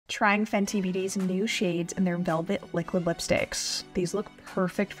Trying Fenty Beauty's new shades in their Velvet Liquid Lipsticks. These look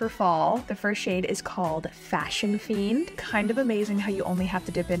perfect for fall. The first shade is called Fashion Fiend. Kind of amazing how you only have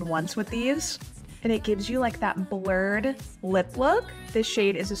to dip in once with these. And it gives you like that blurred lip look. This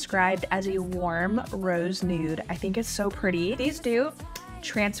shade is described as a warm rose nude. I think it's so pretty. These do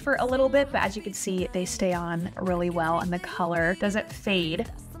transfer a little bit, but as you can see, they stay on really well and the color doesn't fade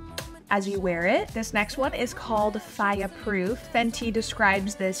as you wear it. This next one is called Fireproof. Fenty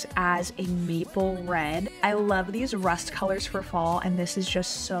describes this as a maple red. I love these rust colors for fall, and this is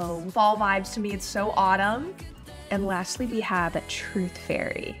just so fall vibes to me. It's so autumn. And lastly, we have Truth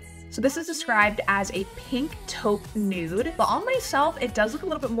Fairy. So this is described as a pink taupe nude, but on myself, it does look a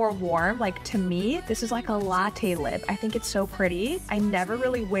little bit more warm. Like to me, this is like a latte lip. I think it's so pretty. I never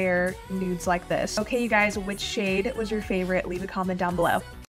really wear nudes like this. Okay, you guys, which shade was your favorite? Leave a comment down below.